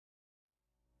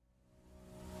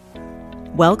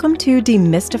Welcome to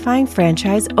Demystifying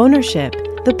Franchise Ownership,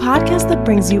 the podcast that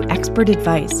brings you expert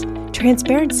advice,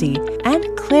 transparency,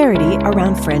 and clarity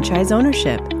around franchise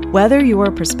ownership. Whether you're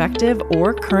a prospective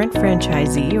or current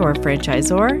franchisee or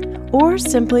franchisor, or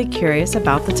simply curious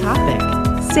about the topic,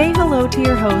 say hello to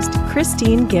your host,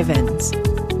 Christine Givens.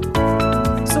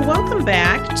 So welcome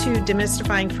back to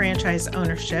Demystifying Franchise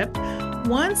Ownership.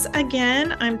 Once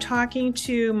again, I'm talking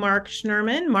to Mark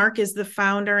Schnerman. Mark is the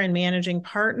founder and managing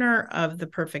partner of The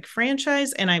Perfect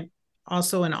Franchise, and I'm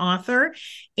also an author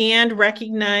and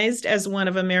recognized as one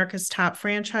of America's top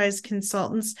franchise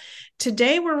consultants.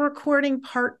 Today, we're recording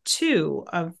part 2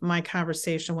 of my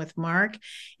conversation with Mark.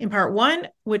 In part 1,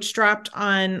 which dropped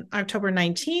on October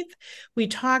 19th, we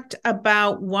talked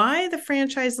about why the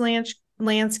franchise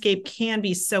landscape can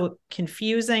be so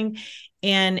confusing.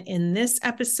 And in this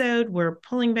episode, we're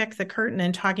pulling back the curtain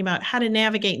and talking about how to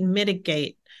navigate and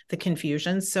mitigate the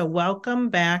confusion. So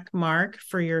welcome back, Mark,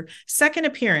 for your second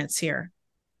appearance here.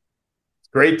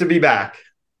 Great to be back.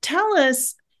 Tell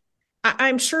us,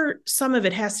 I'm sure some of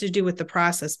it has to do with the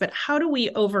process, but how do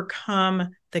we overcome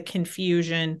the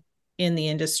confusion in the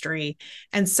industry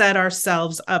and set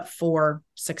ourselves up for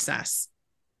success?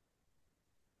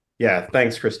 Yeah,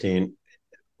 thanks, Christine.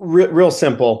 Real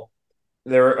simple.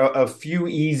 There are a few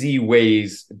easy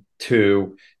ways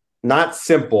to, not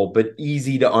simple, but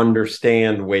easy to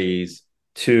understand ways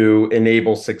to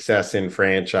enable success in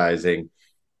franchising.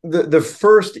 The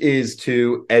first is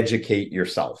to educate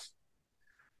yourself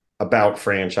about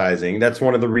franchising. That's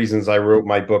one of the reasons I wrote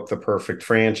my book, The Perfect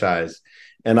Franchise.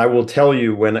 And I will tell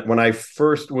you, when I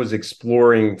first was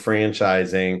exploring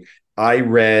franchising, I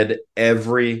read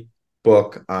every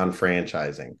book on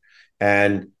franchising.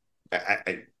 And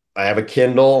I have a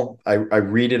Kindle. I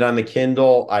read it on the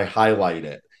Kindle. I highlight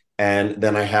it. And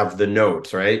then I have the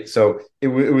notes, right? So it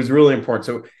was really important.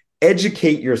 So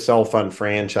educate yourself on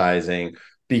franchising,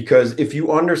 because if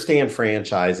you understand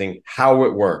franchising, how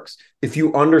it works, if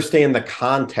you understand the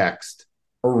context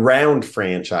around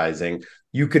franchising,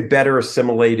 you could better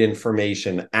assimilate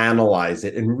information, analyze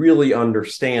it, and really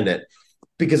understand it.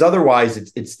 Because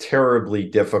otherwise, it's terribly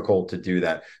difficult to do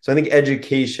that. So I think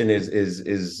education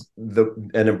is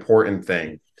an important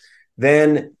thing.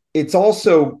 Then it's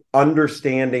also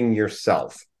understanding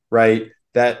yourself, right?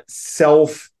 That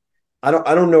self. I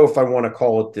don't know if I want to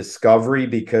call it discovery,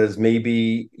 because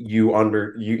maybe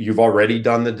you've already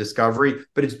done the discovery,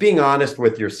 but it's being honest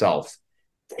with yourself.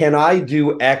 Can I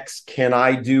do X? Can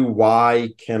I do Y?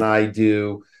 Can I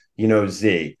do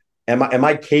Z? Am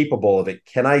I capable of it?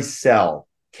 Can I sell?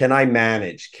 Can I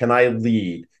manage? Can I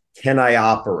lead? Can I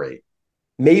operate?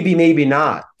 Maybe, maybe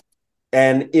not.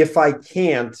 And if I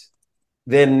can't,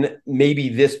 then maybe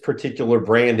this particular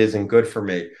brand isn't good for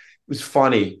me. It was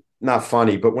not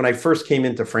funny, but when I first came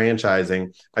into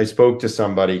franchising, I spoke to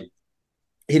somebody.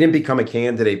 He didn't become a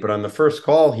candidate, but on the first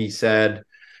call, he said,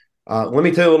 let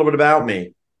me tell you a little bit about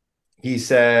me. He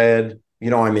said,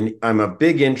 I'm a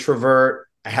big introvert.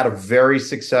 I had a very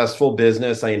successful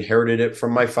business. I inherited it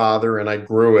from my father and I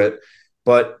grew it,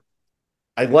 but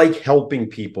I like helping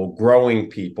people,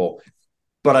 growing people,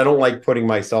 but I don't like putting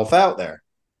myself out there.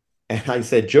 And I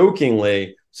said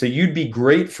jokingly, so you'd be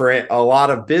great for a lot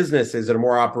of businesses that are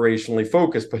more operationally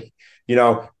focused, but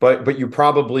you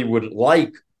probably would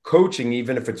like coaching,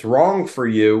 even if it's wrong for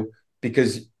you,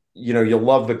 because you'll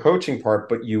love the coaching part,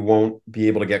 but you won't be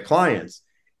able to get clients.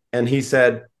 And he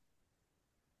said,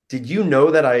 did you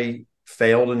know that I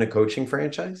failed in a coaching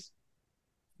franchise?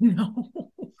 No.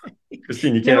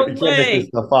 Christine, you can't make this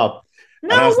stuff up.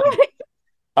 No way.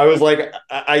 I was like,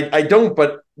 I don't,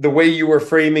 but the way you were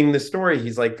framing the story,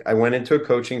 he's like, I went into a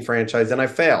coaching franchise and I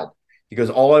failed. He goes,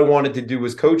 all I wanted to do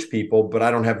was coach people, but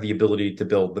I don't have the ability to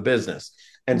build the business.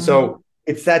 And so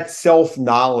it's that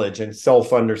self-knowledge and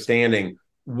self-understanding.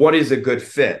 What is a good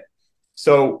fit?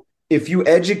 So if you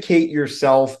educate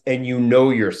yourself and you know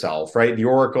yourself, right? The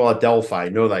Oracle at Delphi,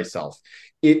 know thyself.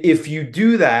 If you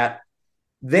do that,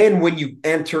 then when you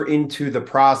enter into the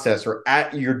process, or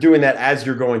you're doing that as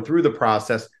you're going through the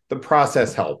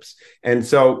process helps. And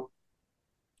so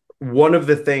one of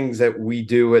the things that we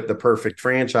do at The Perfect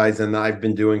Franchise, and I've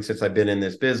been doing since I've been in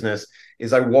this business,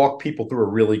 is I walk people through a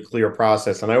really clear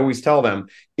process. And I always tell them,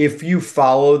 if you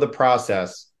follow the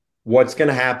process, what's going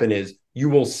to happen is you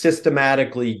will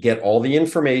systematically get all the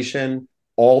information,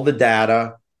 all the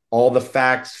data, all the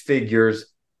facts, figures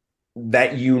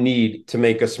that you need to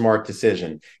make a smart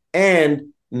decision,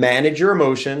 and manage your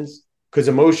emotions, because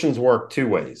emotions work two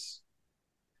ways.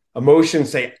 Emotions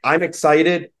say, I'm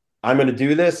excited, I'm going to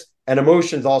do this. And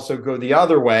emotions also go the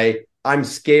other way. I'm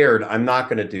scared, I'm not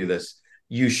going to do this.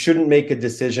 You shouldn't make a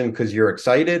decision because you're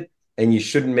excited. and you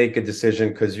shouldn't make a decision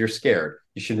because you're scared.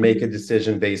 You should make a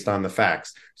decision based on the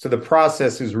facts. So the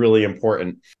process is really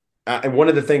important. And one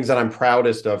of the things that I'm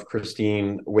proudest of,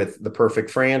 Christine, with the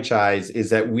Perfect Franchise is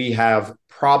that we have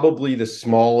probably the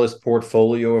smallest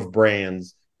portfolio of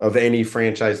brands of any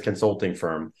franchise consulting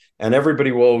firm. And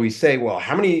everybody will always say, well,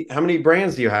 how many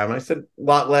brands do you have? And I said, a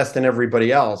lot less than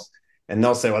everybody else. And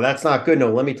they'll say, well, that's not good.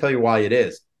 No, let me tell you why it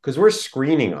is. Because we're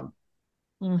screening them.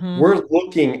 Mm-hmm. We're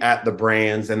looking at the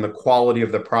brands and the quality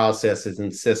of the processes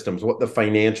and systems, what the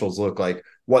financials look like,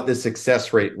 what the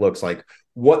success rate looks like,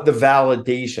 what the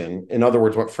validation, in other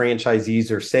words, what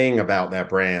franchisees are saying about that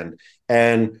brand.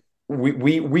 And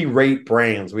we rate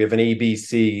brands. We have an A, B,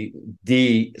 C,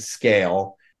 D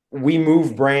scale. We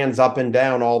move brands up and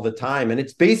down all the time. And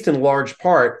it's based in large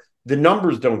part, the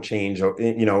numbers don't change,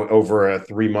 over a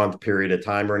 3-month period of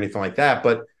time or anything like that.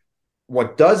 But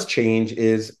what does change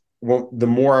is, well, the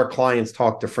more our clients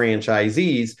talk to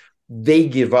franchisees, they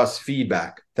give us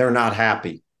feedback. They're not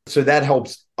happy. So that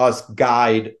helps us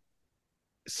guide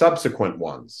subsequent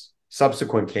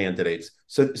candidates.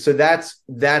 So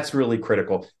that's really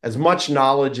critical. As much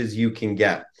knowledge as you can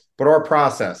get. But our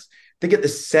process, I think at the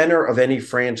center of any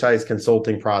franchise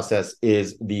consulting process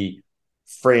is the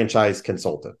franchise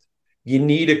consultant. You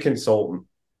need a consultant,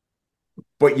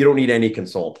 but you don't need any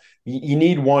consultant. You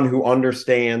need one who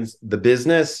understands the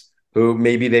business, who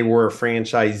maybe they were a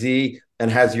franchisee and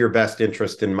has your best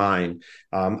interest in mind.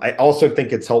 I also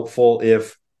think it's helpful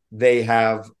if they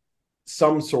have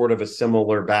some sort of a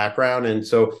similar background. And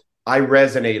so I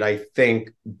resonate, I think,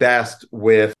 best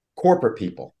with corporate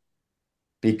people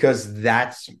because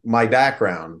that's my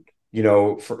background,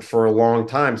 for a long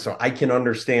time. So I can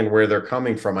understand where they're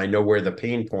coming from. I know where the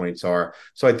pain points are.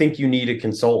 So I think you need a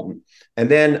consultant. And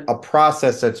then a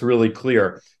process that's really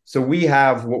clear. So we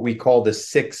have what we call the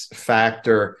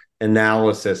 6-factor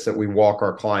analysis that we walk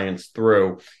our clients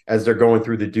through as they're going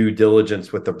through the due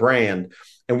diligence with the brand.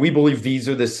 And we believe these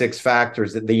are the 6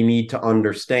 factors that they need to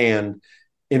understand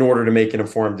in order to make an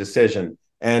informed decision.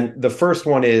 And the first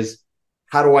one is,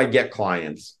 how do I get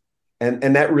clients?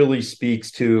 And that really speaks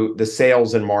to the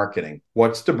sales and marketing.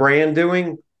 What's the brand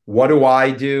doing? What do I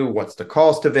do? What's the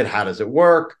cost of it? How does it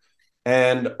work?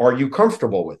 And are you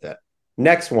comfortable with it?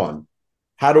 Next one,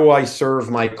 how do I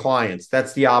serve my clients?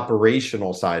 That's the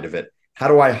operational side of it. How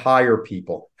do I hire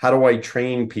people? How do I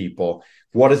train people?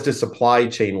 What does the supply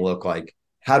chain look like?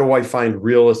 How do I find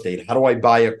real estate? How do I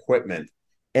buy equipment?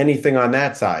 Anything on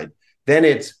that side. Then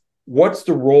it's, what's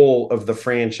the role of the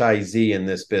franchisee in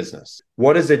this business?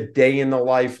 What does a day in the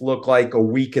life look like? A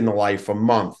week in the life? A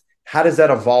month? How does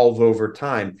that evolve over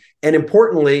time? And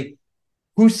importantly,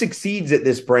 who succeeds at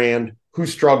this brand? Who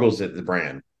struggles at the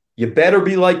brand? You better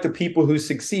be like the people who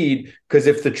succeed, because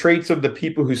if the traits of the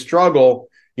people who struggle,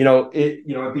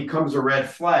 it becomes a red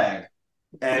flag.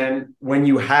 And when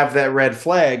you have that red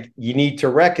flag, you need to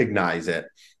recognize it.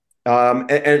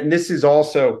 And this is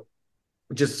also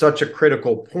just such a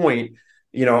critical point.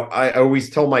 I always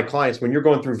tell my clients, when you're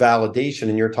going through validation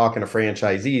and you're talking to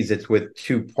franchisees, it's with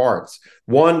 2 parts.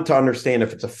 One, to understand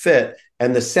if it's a fit.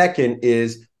 And the second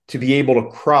is to be able to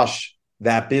crush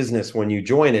that business when you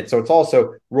join it. So it's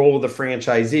also role of the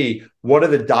franchisee. What are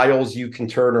the dials you can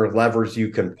turn or levers you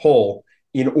can pull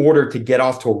in order to get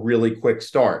off to a really quick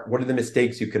start? What are the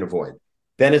mistakes you can avoid?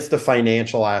 Then it's the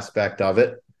financial aspect of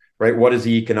it, right? What do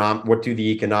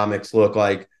the economics look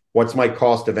like? What's my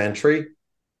cost of entry?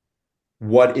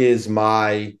 What is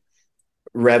my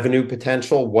revenue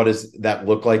potential? What does that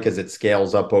look like as it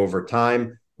scales up over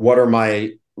time? What are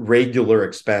my regular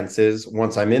expenses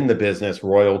once I'm in the business,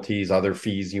 royalties, other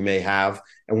fees you may have,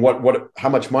 and how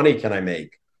much money can I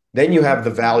make? Then you have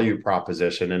the value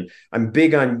proposition, and I'm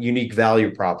big on unique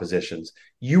value propositions.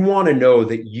 You want to know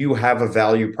that you have a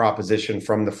value proposition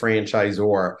from the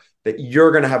franchisor, that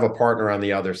you're going to have a partner on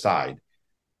the other side.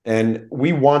 And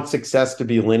we want success to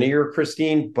be linear,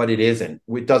 Christine, but it isn't.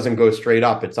 It doesn't go straight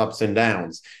up. It's ups and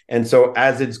downs. And so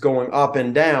as it's going up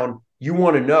and down, you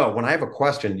want to know, when I have a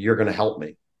question, you're going to help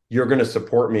me. You're going to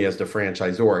support me as the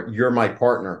franchisor. You're my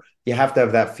partner. You have to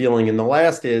have that feeling. And the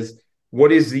last is,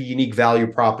 what is the unique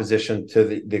value proposition to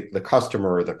the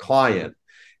customer or the client?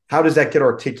 How does that get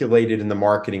articulated in the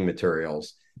marketing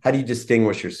materials? How do you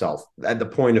distinguish yourself at the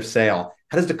point of sale?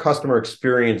 How does the customer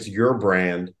experience your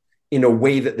brand in a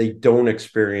way that they don't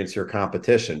experience your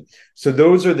competition? So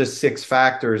those are the 6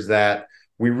 factors that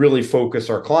we really focus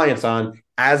our clients on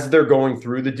as they're going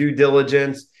through the due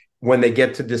diligence. When they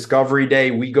get to discovery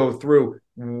day, we go through,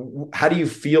 how do you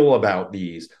feel about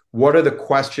these? What are the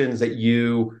questions that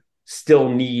you still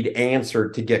need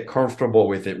answered to get comfortable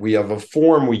with it? We have a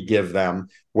form we give them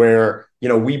where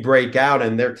we break out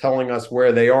and they're telling us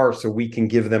where they are so we can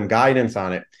give them guidance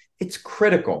on it. It's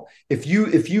critical. If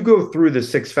you go through the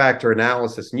 6-factor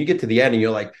analysis and you get to the end and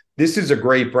you're like, this is a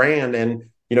great brand, and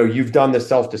you've done the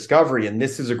self-discovery and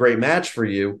this is a great match for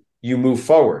you, you move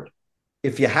forward.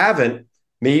 If you haven't,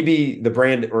 maybe the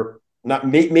brand, or not,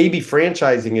 maybe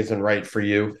franchising isn't right for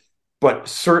you, but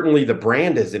certainly the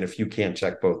brand isn't if you can't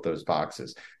check both those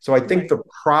boxes. So I think the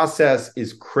process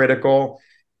is critical,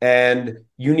 and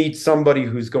you need somebody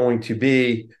who's going to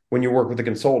be, when you work with a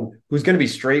consultant, who's going to be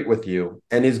straight with you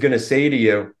and is going to say to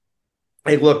you,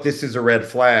 hey, look, this is a red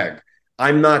flag.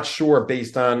 I'm not sure,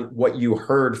 based on what you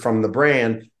heard from the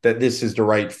brand, that this is the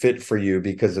right fit for you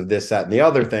because of this, that, and the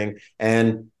other thing.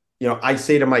 And, I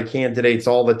say to my candidates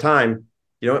all the time,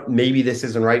 maybe this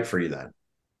isn't right for you then.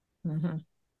 Mm-hmm.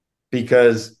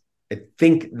 Because I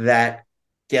think that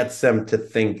gets them to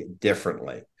think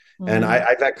differently. Mm-hmm. And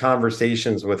I've had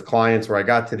conversations with clients where I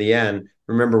got to the end.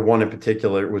 Remember one in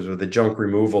particular, it was with a junk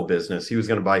removal business. He was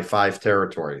going to buy 5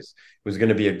 territories. It was going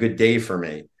to be a good day for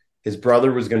me. His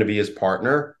brother was going to be his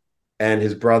partner, and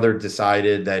his brother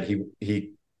decided that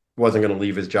he wasn't going to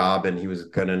leave his job and he was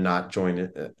going to not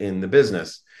join in the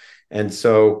business. And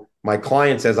so my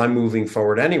client says, I'm moving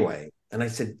forward anyway. And I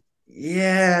said,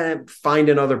 yeah, find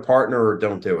another partner or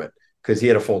don't do it, because he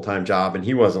had a full-time job and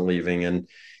he wasn't leaving. And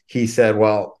he said,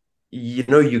 well,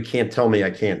 you can't tell me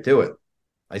I can't do it.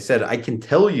 I said, I can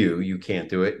tell you can't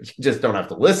do it. You just don't have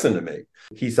to listen to me.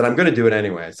 He said, I'm going to do it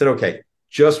anyway. I said, okay,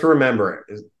 just remember,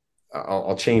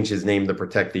 I'll change his name to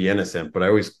protect the innocent, but I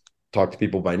always talk to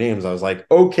people by names. I was like,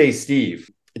 okay, Steve,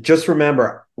 just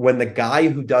remember, when the guy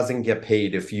who doesn't get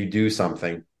paid if you do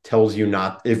something tells you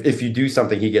not, if you do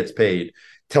something, he gets paid,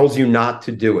 tells you not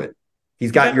to do it,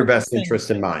 he's got your best interest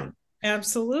in mind.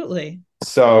 Absolutely.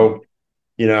 So,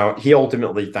 he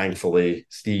ultimately, thankfully,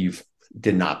 Steve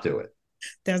did not do it.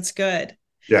 That's good.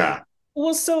 Yeah.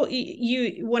 Well, so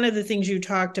one of the things you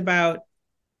talked about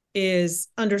is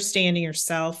understanding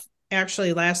yourself.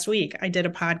 Actually, last week I did a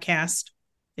podcast.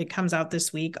 It comes out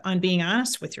this week on being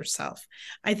honest with yourself.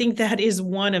 I think that is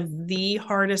one of the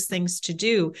hardest things to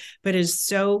do, but is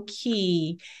so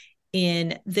key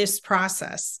in this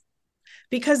process,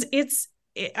 because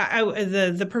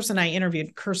the person I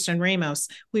interviewed, Kirsten Ramos,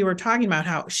 we were talking about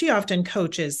how she often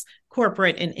coaches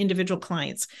corporate and individual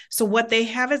clients. So what they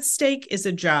have at stake is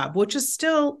a job, which is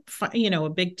still, a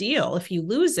big deal if you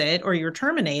lose it or you're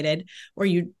terminated or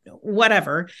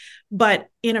whatever. But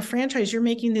in a franchise, you're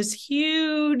making this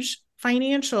huge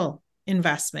financial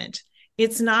investment.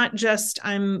 It's not just,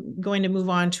 I'm going to move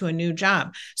on to a new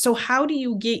job. So how do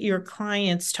you get your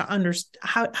clients to understand?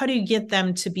 How do you get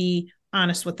them to be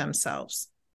honest with themselves?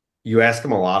 You ask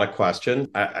them a lot of questions.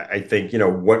 I think,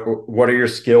 what are your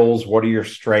skills? What are your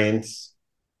strengths?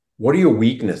 What are your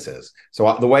weaknesses?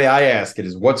 So the way I ask it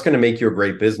is, what's going to make you a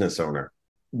great business owner?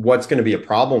 What's going to be a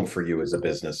problem for you as a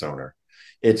business owner?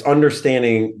 It's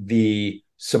understanding the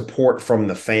support from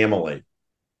the family.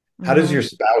 How does your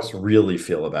spouse really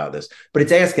feel about this? But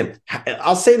it's asking,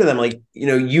 I'll say to them, like,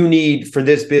 you need, for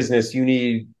this business, you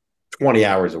need 20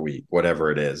 hours a week, whatever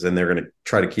it is. And they're going to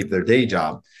try to keep their day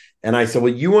job. And I said,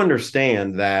 well, you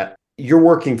understand that you're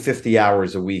working 50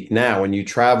 hours a week now and you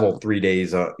travel 3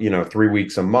 days, 3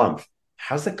 weeks a month.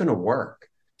 How's that going to work?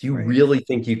 Do you really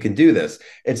think you can do this?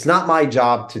 It's not my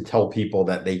job to tell people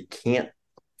that they can't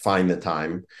find the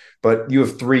time, but you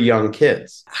have 3 young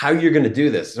kids. How are you going to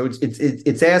do this? So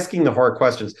it's asking the hard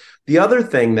questions. The other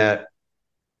thing that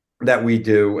we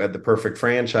do at the Perfect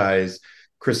Franchise,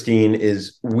 Christine,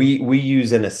 is we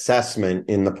use an assessment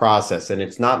in the process, and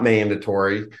it's not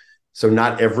mandatory. So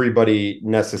not everybody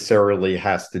necessarily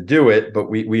has to do it, but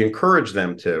we encourage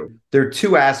them to. There are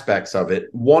 2 aspects of it.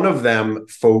 One of them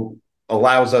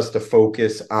allows us to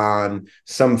focus on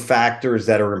some factors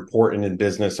that are important in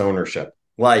business ownership,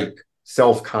 like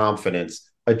self-confidence,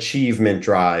 achievement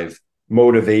drive,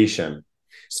 motivation.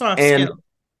 Soft skill,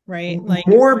 right? Like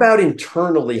more about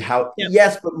internally how,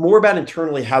 but more about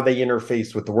internally how they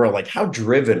interface with the world. Like, how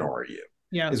driven are you?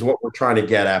 Is what we're trying to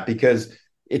get at, because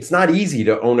it's not easy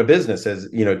to own a business, as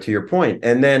to your point.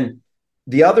 And then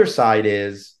the other side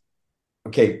is,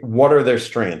 okay, what are their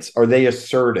strengths? Are they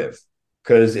assertive?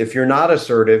 Because if you're not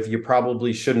assertive, you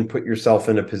probably shouldn't put yourself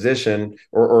in a position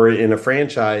or in a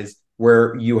franchise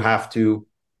where you have to,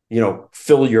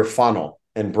 fill your funnel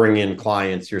and bring in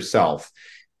clients yourself.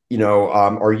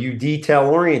 Are you detail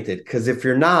oriented? Because if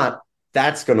you're not,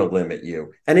 that's going to limit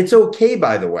you. And it's okay,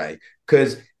 by the way,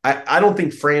 because I don't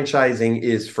think franchising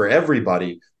is for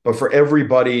everybody, but for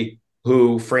everybody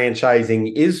who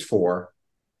franchising is for,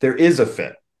 there is a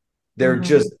fit. They're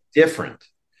just different.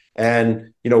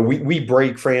 And, we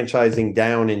break franchising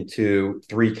down into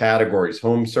three categories: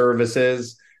 home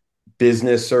services,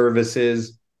 business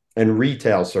services, and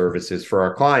retail services for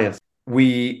our clients.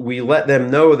 We let them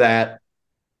know that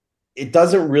it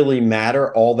doesn't really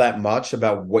matter all that much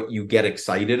about what you get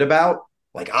excited about.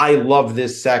 Like, I love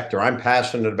this sector, I'm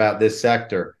passionate about this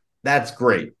sector. That's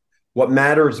great. What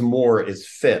matters more is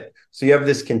fit. So you have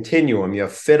this continuum. You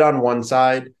have fit on one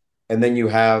side, and then you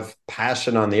have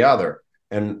passion on the other.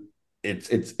 And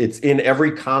it's in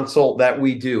every consult that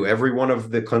we do. Every one of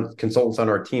the consultants on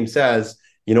our team says,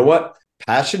 you know what?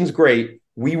 Passion's great.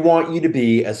 We want you to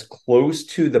be as close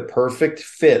to the perfect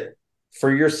fit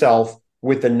for yourself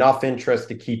with enough interest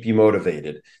to keep you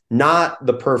motivated, not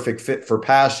the perfect fit for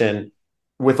passion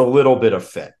with a little bit of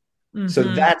fit. Mm-hmm. So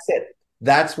that's it.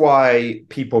 That's why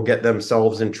people get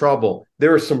themselves in trouble.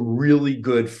 There are some really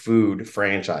good food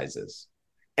franchises,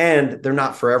 and they're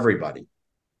not for everybody.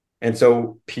 And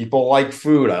so people like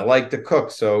food. I like to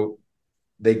cook. So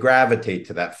they gravitate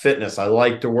to that. Fitness. I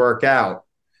like to work out.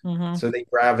 Mm-hmm. So they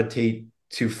gravitate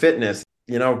to fitness.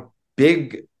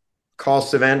 Big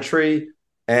costs of entry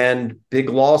and big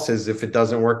losses if it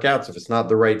doesn't work out. So if it's not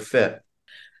the right fit.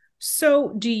 So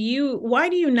why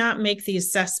do you not make the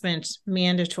assessment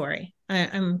mandatory?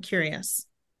 I'm curious.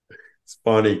 It's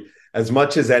funny. As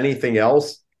much as anything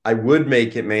else, I would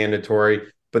make it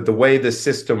mandatory, but the way the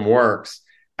system works,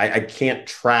 I can't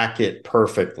track it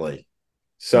perfectly.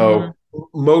 So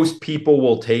most people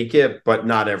will take it, but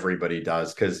not everybody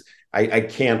does, because I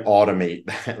can't automate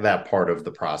that part of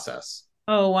the process.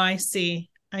 Oh, I see.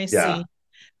 See.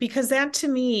 Because that, to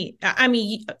me, I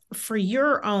mean, for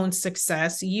your own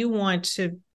success, you want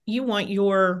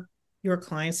your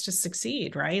clients to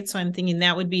succeed, right? So I'm thinking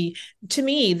that would be, to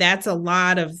me, that's a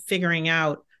lot of figuring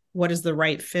out what is the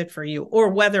right fit for you, or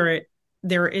whether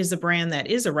there is a brand that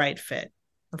is a right fit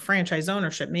for franchise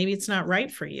ownership. Maybe it's not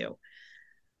right for you.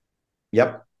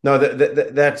 Yep. No,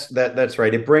 that's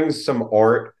right. It brings some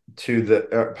art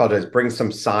to brings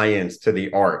some science to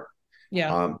the art.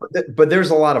 Yeah. But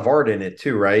there's a lot of art in it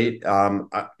too, right?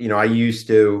 I used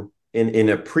to, in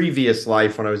a previous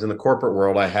life, when I was in the corporate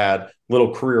world, I had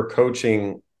little career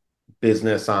coaching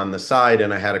business on the side,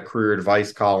 and I had a career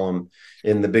advice column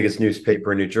in the biggest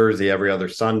newspaper in New Jersey every other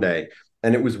Sunday.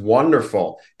 And it was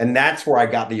wonderful. And that's where I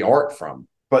got the art from.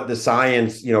 But the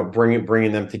science,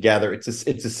 bringing them together, it's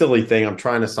a silly thing. I'm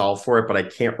trying to solve for it, but I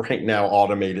can't right now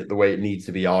automate it the way it needs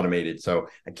to be automated. So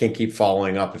I can't keep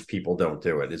following up if people don't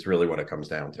do it, is really what it comes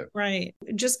down to. Right.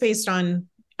 Just based on,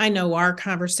 I know, our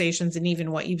conversations and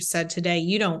even what you've said today,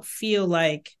 you don't feel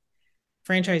like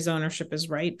franchise ownership is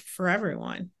right for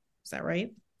everyone. Is that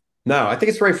right? No, I think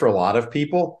it's right for a lot of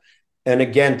people. And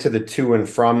again, to the to and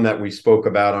from that we spoke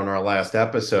about on our last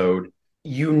episode,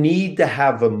 you need to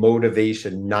have a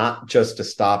motivation, not just to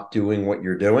stop doing what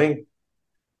you're doing,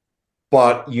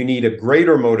 but you need a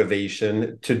greater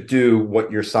motivation to do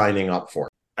what you're signing up for.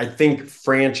 I think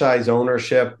franchise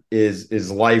ownership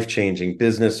is life-changing.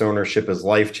 Business ownership is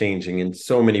life-changing in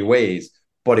so many ways,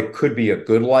 but it could be a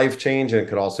good life change, and it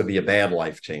could also be a bad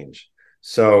life change.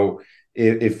 So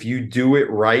if you do it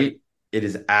right, it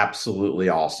is absolutely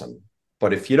awesome.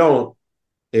 But if you don't,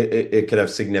 it could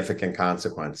have significant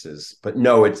consequences. But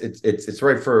no, it's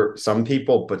right for some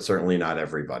people, but certainly not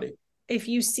everybody. If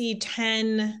you see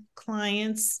 10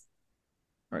 clients,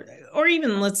 or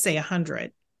even let's say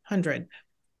 100,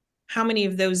 how many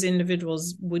of those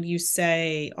individuals would you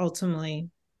say ultimately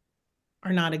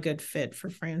are not a good fit for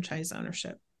franchise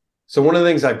ownership? So one of the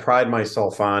things I pride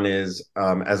myself on is,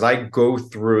 as I go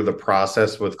through the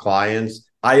process with clients,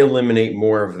 I eliminate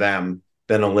more of them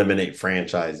than eliminate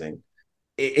franchising.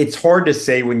 It's hard to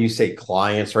say when you say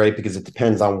clients, right? Because it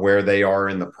depends on where they are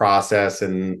in the process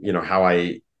and, how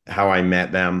I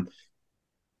met them.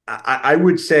 I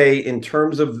would say, in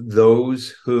terms of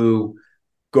those who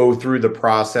go through the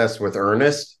process with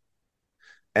earnest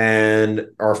and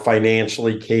are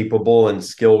financially capable and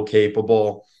skill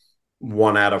capable,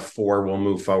 1 out of 4 will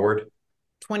move forward.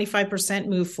 25%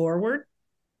 move forward.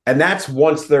 And that's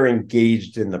once they're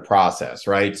engaged in the process,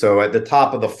 right? So at the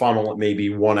top of the funnel, it may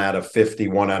be 1 out of 50,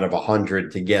 1 out of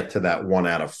 100 to get to that 1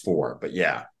 out of 4. But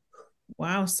yeah.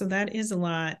 Wow. So that is a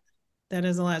lot.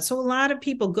 So a lot of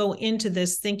people go into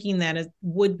this thinking that it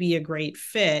would be a great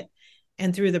fit.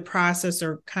 And through the process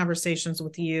or conversations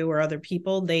with you or other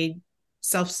people, they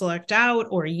self-select out,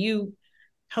 or you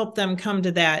help them come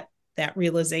to that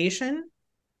realization.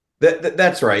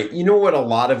 That's right. You know what a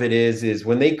lot of it is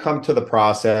when they come to the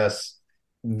process,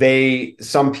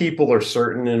 some people are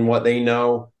certain in what they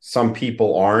know, some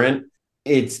people aren't.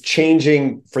 It's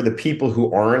changing for the people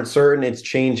who aren't certain. It's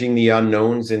changing the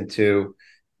unknowns into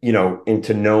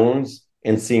into knowns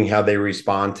and seeing how they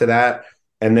respond to that.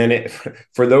 And then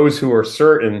for those who are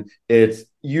certain, it's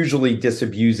usually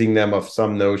disabusing them of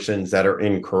some notions that are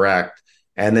incorrect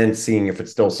and then seeing if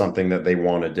it's still something that they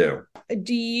want to do.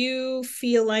 Do you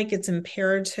feel like it's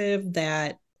imperative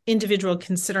that individual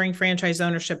considering franchise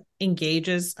ownership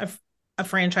engages a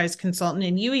franchise consultant?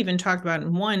 And you even talked about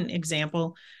in one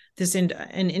example,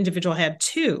 an individual had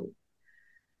two.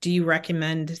 Do you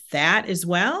recommend that as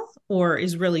well? Or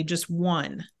is really just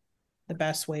one the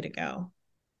best way to go?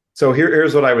 So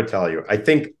here's what I would tell you. I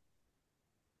think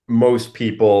most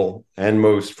people and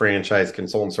most franchise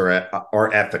consultants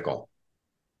are ethical.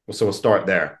 So we'll start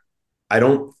there. I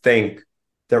don't think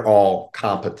they're all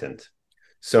competent.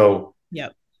 So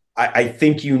yep. I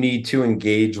think you need to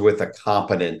engage with a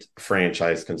competent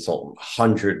franchise consultant,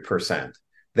 100%.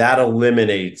 That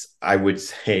eliminates, I would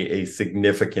say, a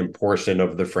significant portion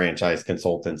of the franchise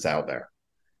consultants out there.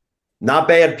 Not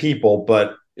bad people,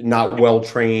 but not well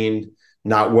trained,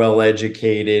 not well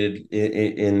educated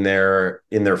in their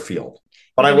field.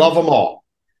 But I love them all.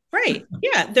 Right.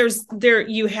 Yeah.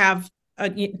 You have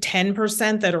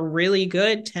 10% that are really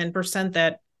good, 10%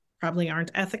 that probably aren't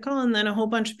ethical, and then a whole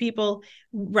bunch of people,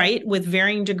 right, with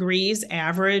varying degrees,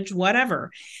 average,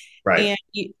 whatever. Right.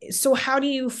 And so how do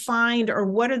you find, or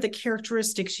what are the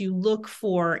characteristics you look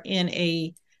for in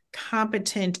a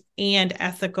competent and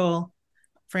ethical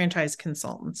franchise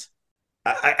consultant?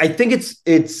 I think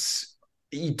it's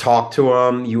you talk to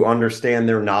them, you understand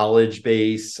their knowledge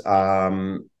base.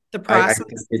 The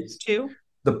process too.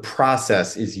 The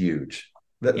process is huge.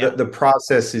 The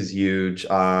process is huge.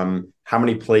 How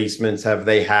many placements have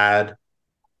they had?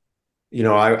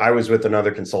 I was with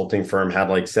another consulting firm, had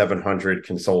like 700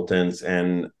 consultants,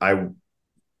 and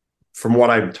from what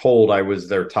I'm told, I was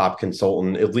their top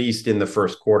consultant, at least in the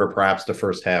first quarter, perhaps the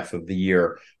first half of the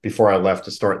year before I left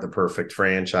to start the perfect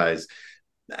franchise.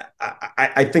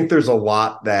 I think there's a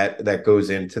lot that goes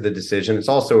into the decision. It's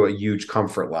also a huge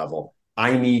comfort level.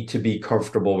 I need to be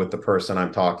comfortable with the person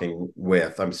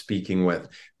I'm speaking with.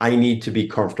 I need to be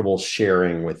comfortable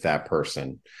sharing with that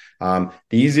person. The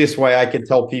easiest way I can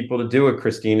tell people to do it,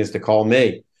 Christine, is to call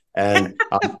me. And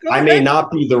I may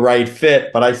not be the right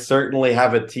fit, but I certainly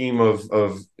have a team of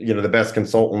the best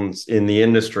consultants in the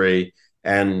industry.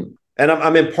 And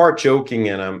I'm in part joking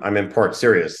and I'm in part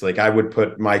serious. Like I would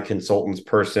put my consultants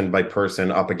person by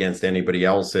person up against anybody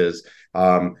else's.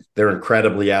 They're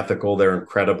incredibly ethical. They're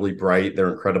incredibly bright.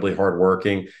 They're incredibly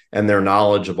hardworking, and they're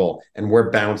knowledgeable. And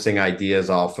we're bouncing ideas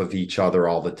off of each other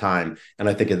all the time. And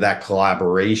I think that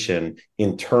collaboration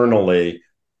internally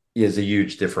is a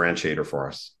huge differentiator for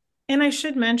us. And I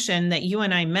should mention that you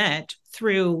and I met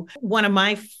through one of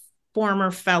my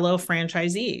former fellow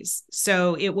franchisees.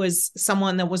 So it was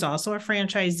someone that was also a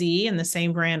franchisee in the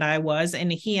same brand I was,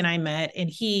 and he and I met, and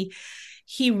he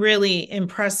really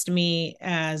impressed me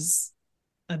as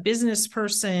a business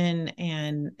person,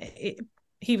 and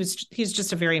he's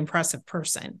just a very impressive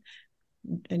person,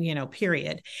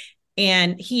 period.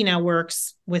 And he now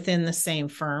works within the same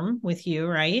firm with you,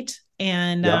 right?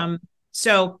 And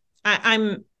so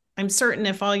I'm certain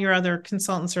if all your other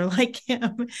consultants are like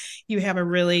him, you have a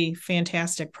really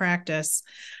fantastic practice.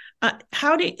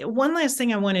 One last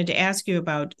thing I wanted to ask you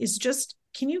about is just,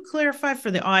 can you clarify for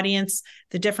the audience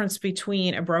the difference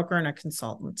between a broker and a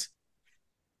consultant?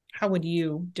 How would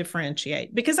you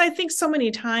differentiate? Because I think so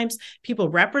many times people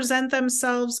represent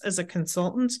themselves as a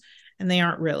consultant and they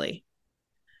aren't really.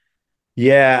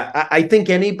 Yeah, I think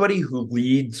anybody who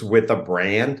leads with a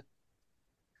brand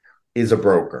is a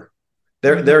broker.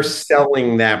 They're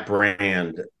selling that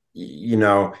brand.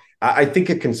 I think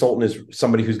a consultant is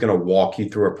somebody who's going to walk you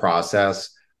through a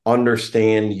process,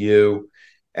 understand you,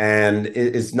 and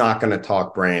is not going to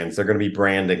talk brands. They're going to be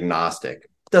brand agnostic.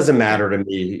 It doesn't matter to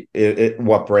me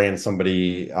what brand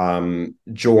somebody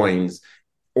joins,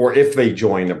 or if they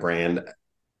join a brand,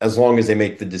 as long as they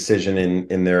make the decision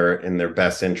in their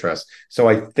best interest. So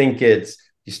I think you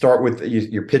start with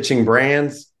you're pitching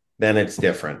brands, then it's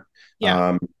different.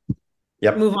 Yeah.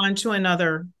 Yep. Move on to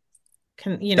another,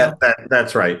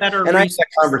 that's right. And I have that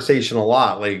conversation a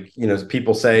lot. Like,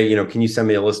 people say, can you send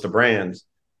me a list of brands?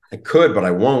 I could, but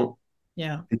I won't.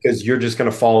 Yeah. Because you're just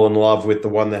going to fall in love with the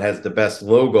one that has the best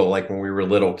logo. Like when we were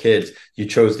little kids, you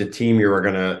chose the team you were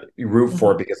going to root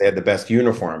for because they had the best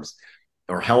uniforms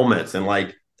or helmets. And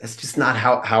like, that's just not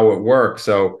how it works.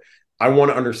 So I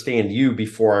want to understand you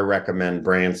before I recommend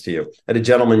brands to you. I had a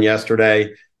gentleman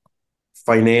yesterday,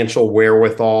 financial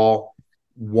wherewithal,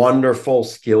 wonderful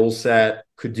skill set,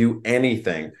 could do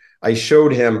anything. I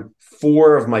showed him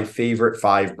 4 of my favorite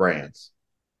 5 brands.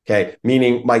 Okay.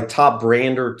 Meaning my top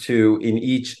brand or 2 in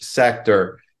each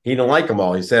sector. He didn't like them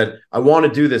all. He said, I want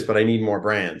to do this, but I need more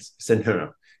brands. I said,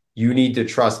 no. You need to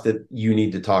trust that you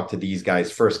need to talk to these guys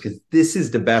first, because this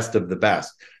is the best of the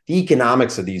best. The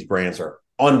economics of these brands are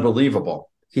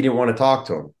unbelievable. He didn't want to talk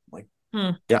to him. Like,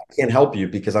 yeah, I can't help you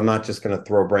because I'm not just going to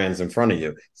throw brands in front of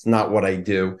you. It's not what I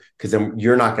do, because then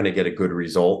you're not going to get a good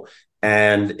result.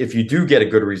 And if you do get a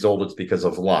good result, it's because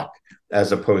of luck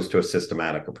as opposed to a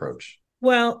systematic approach.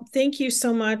 Well, thank you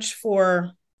so much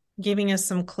for giving us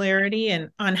some clarity and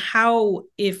on how,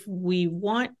 if we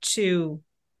want to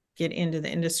get into the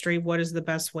industry, what is the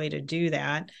best way to do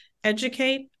that?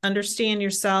 Educate, understand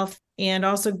yourself, and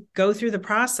also go through the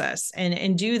process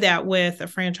and do that with a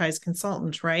franchise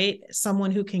consultant, right? Someone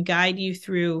who can guide you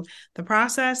through the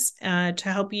process to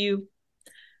help you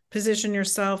position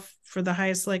yourself for the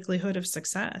highest likelihood of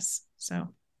success. So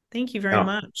thank you very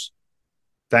much.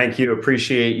 Thank you.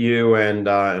 Appreciate you and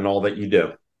all that you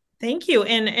do. Thank you.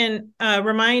 And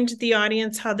remind the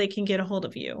audience how they can get a hold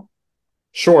of you.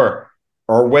 Sure.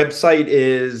 Our website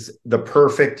is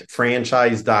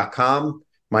theperfectfranchise.com.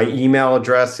 My email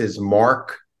address is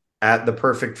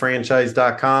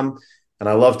mark@theperfectfranchise.com. And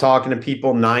I love talking to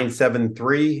people,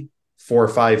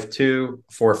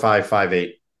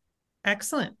 973-452-4558.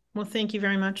 Excellent. Well, thank you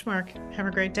very much, Mark. Have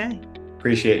a great day.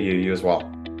 Appreciate you. You as well.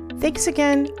 Thanks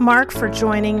again, Mark, for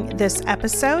joining this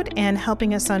episode and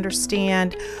helping us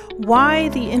understand why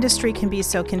the industry can be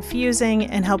so confusing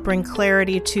and help bring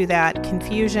clarity to that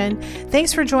confusion.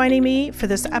 Thanks for joining me for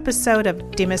this episode of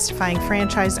Demystifying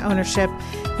Franchise Ownership.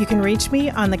 You can reach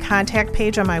me on the contact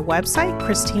page on my website,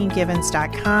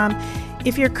 christinegivens.com.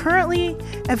 If you're currently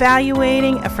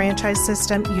evaluating a franchise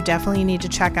system, you definitely need to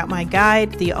check out my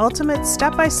guide, the ultimate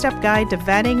step-by-step guide to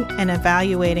vetting and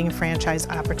evaluating a franchise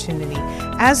opportunity.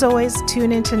 As always,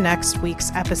 tune into next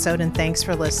week's episode, and thanks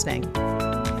for listening.